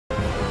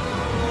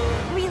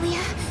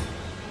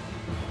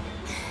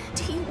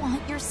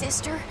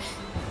sister.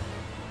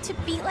 To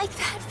be like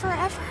that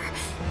forever.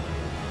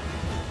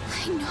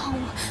 I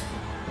know.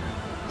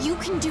 You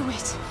can do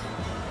it.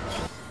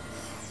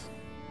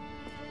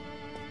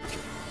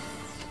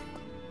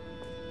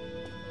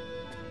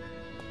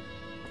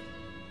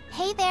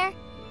 Hey there.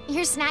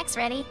 Your snack's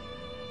ready.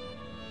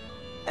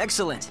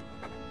 Excellent.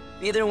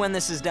 Be there when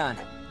this is done.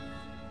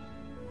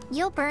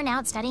 You'll burn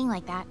out studying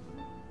like that.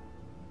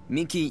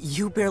 Miki,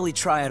 you barely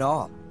try at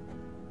all.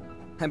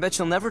 I bet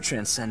you'll never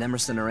transcend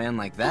Emerson Aran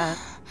like that.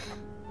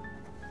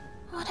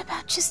 What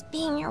about just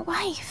being your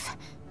wife?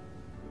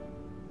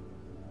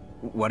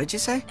 What did you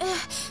say?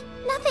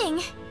 Nothing.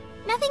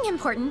 Nothing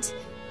important.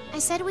 I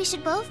said we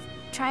should both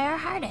try our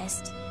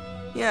hardest.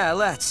 Yeah,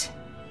 let's.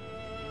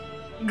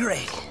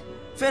 Great.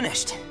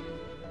 Finished.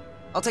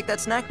 I'll take that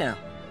snack now.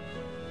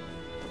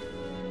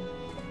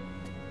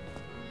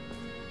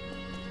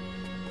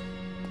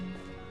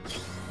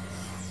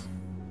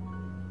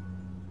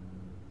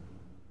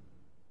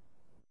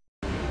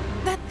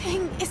 That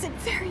thing isn't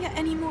Varia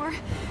anymore.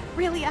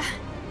 Relia,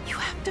 you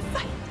have to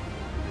fight.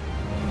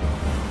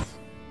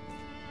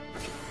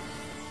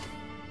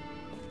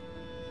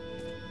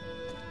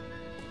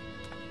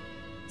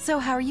 So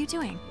how are you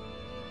doing?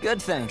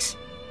 Good, thanks.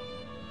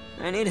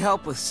 I need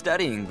help with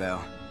studying,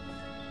 though.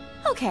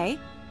 Okay.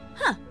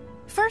 Huh.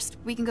 First,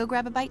 we can go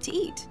grab a bite to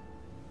eat.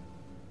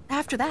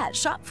 After that,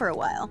 shop for a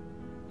while.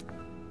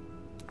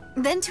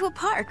 Then to a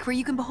park where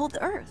you can behold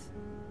the Earth.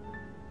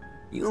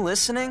 You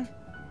listening?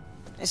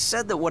 I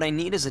said that what I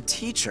need is a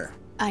teacher.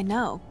 I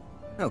know.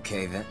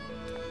 Okay, then.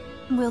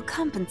 We'll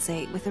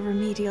compensate with a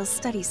remedial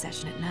study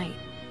session at night.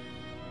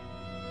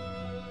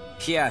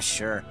 Yeah,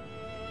 sure.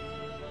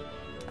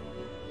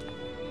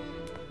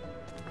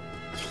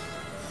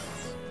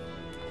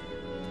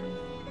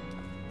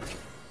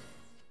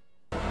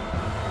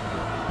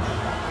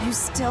 You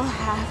still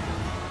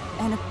have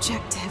an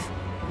objective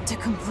to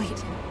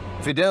complete.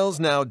 Fidel's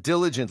now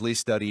diligently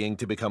studying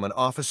to become an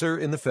officer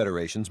in the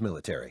Federation's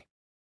military.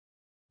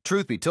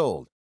 Truth be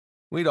told,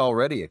 we'd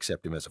already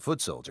accept him as a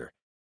foot soldier,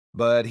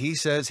 but he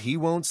says he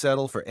won't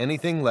settle for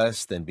anything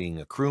less than being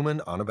a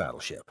crewman on a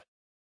battleship.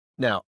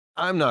 Now,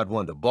 I'm not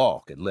one to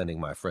balk at lending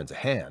my friends a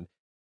hand,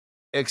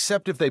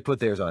 except if they put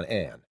theirs on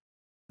Anne.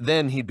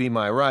 Then he'd be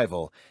my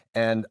rival,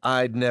 and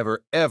I'd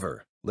never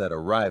ever let a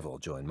rival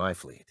join my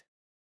fleet.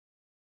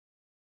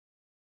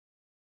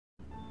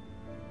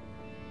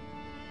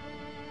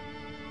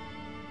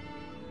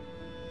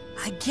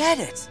 I get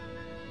it!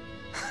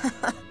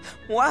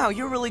 Wow,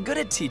 you're really good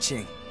at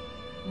teaching.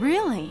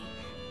 Really?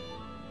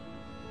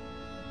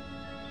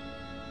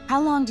 How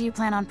long do you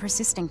plan on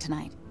persisting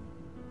tonight?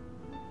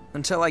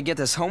 Until I get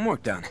this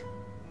homework done.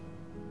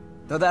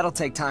 Though that'll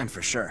take time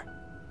for sure.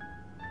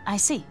 I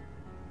see.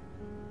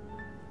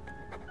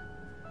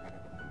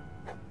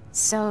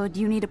 So, do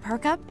you need a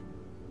perk up?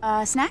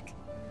 A snack?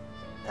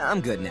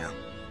 I'm good now.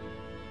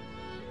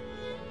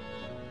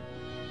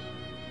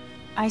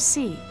 I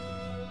see.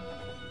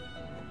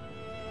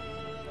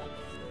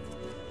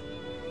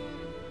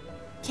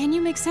 Can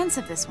you make sense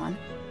of this one?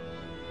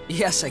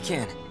 Yes, I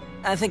can.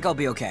 I think I'll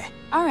be okay.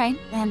 All right,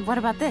 and what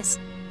about this?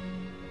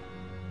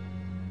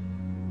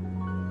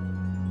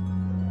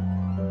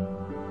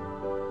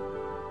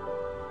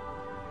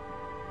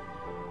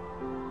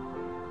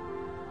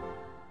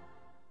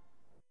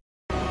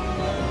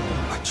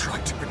 I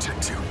tried to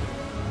protect you,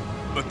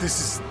 but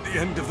this is the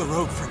end of the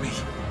road for me.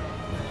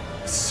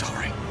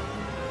 Sorry.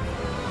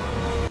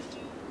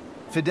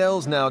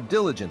 Fidel's now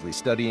diligently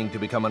studying to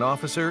become an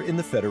officer in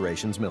the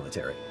Federation's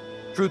military.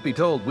 Truth be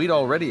told, we'd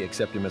already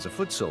accept him as a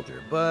foot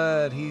soldier,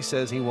 but he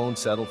says he won't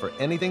settle for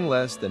anything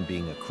less than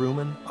being a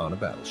crewman on a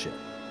battleship.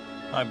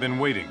 I've been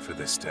waiting for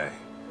this day.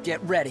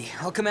 Get ready.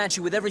 I'll come at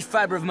you with every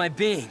fiber of my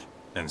being.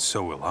 And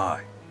so will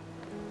I.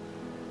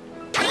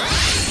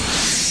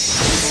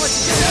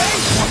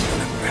 What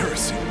an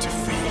embarrassing defeat.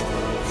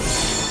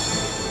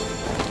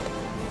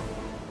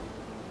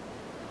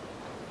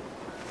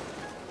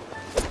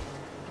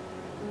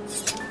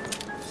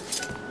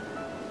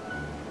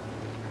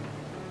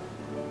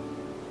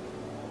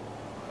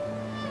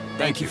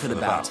 Thank you for the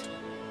bout.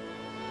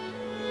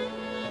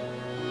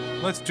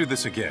 Let's do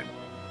this again.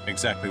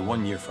 Exactly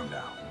 1 year from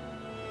now.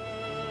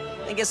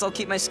 I guess I'll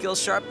keep my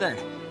skills sharp then.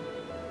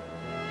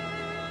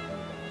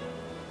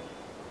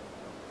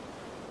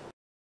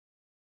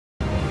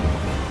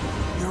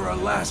 You're our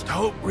last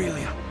hope,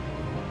 Relia.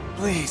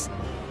 Please,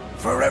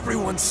 for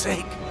everyone's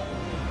sake.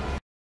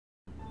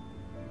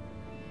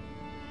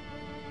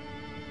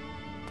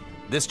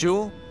 This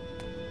jewel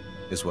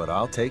is what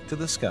I'll take to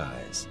the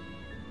skies.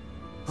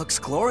 Looks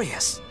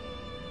glorious.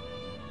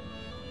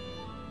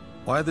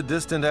 Why the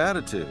distant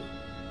attitude?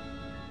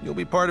 You'll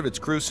be part of its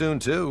crew soon,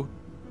 too.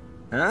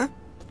 Huh?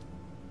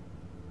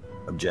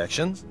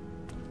 Objections?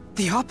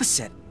 The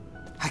opposite.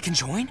 I can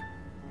join?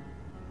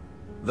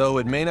 Though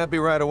it may not be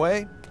right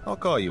away, I'll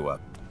call you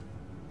up.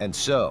 And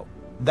so,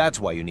 that's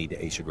why you need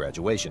to ace your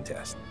graduation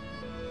test.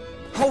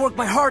 I'll work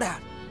my heart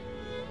out.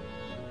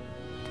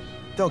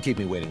 Don't keep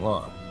me waiting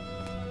long.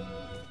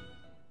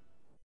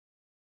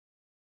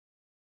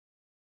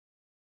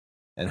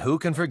 And who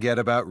can forget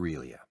about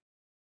Relia?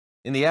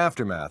 In the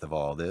aftermath of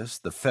all this,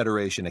 the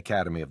Federation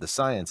Academy of the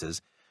Sciences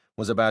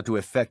was about to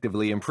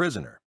effectively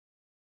imprison her.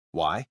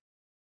 Why?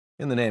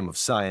 In the name of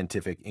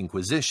scientific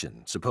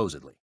inquisition,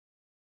 supposedly.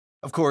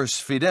 Of course,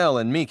 Fidel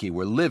and Miki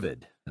were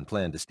livid and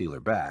planned to steal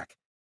her back.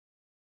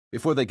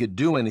 Before they could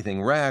do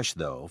anything rash,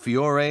 though,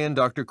 Fiore and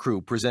Dr.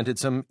 Krupp presented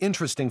some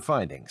interesting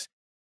findings.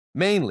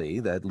 Mainly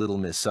that Little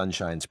Miss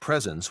Sunshine's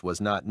presence was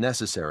not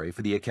necessary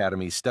for the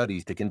Academy's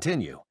studies to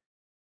continue.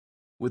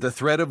 With the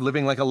threat of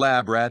living like a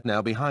lab rat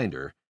now behind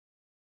her,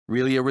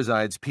 Relia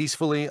resides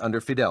peacefully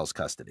under Fidel's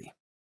custody.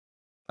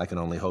 I can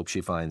only hope she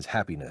finds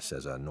happiness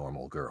as a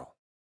normal girl.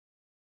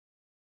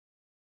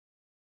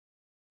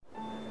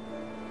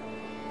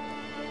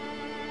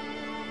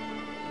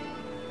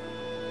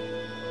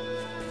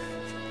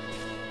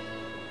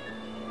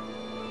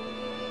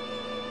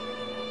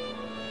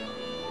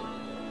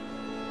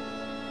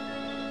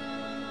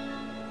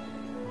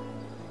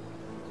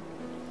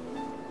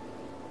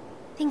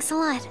 Thanks a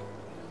lot,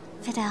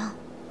 Fidel.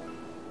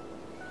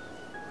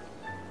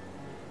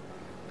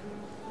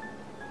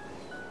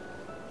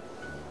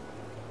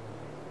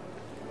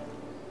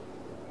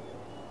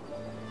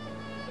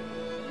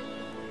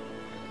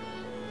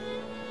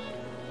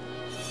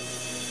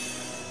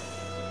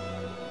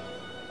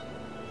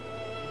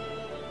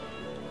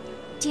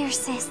 Dear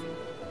sis,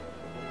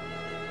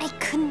 I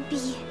couldn't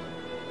be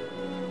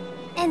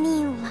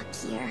any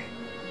luckier.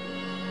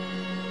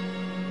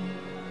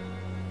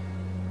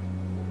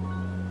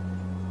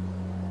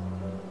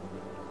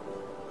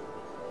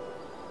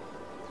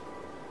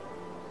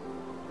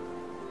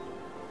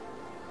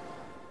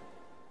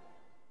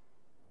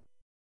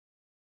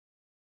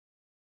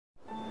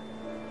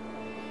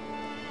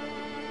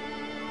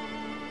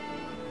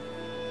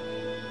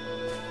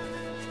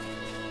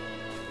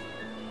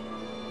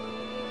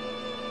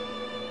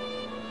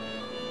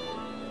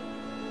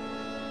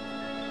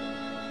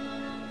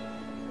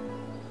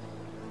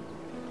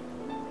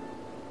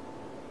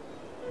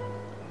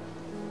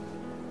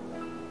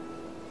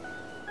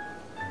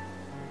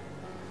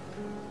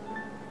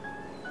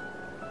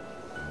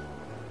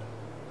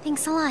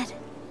 Thanks a lot,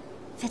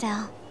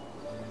 Fidel.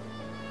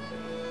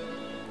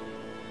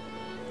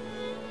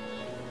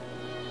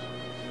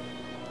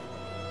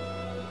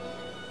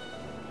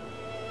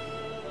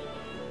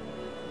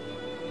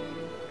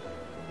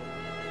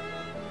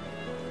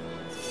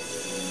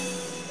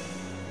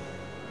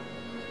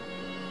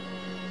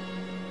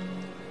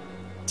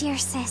 Dear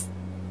sis,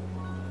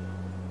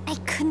 I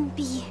couldn't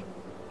be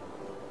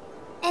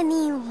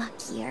any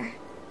luckier.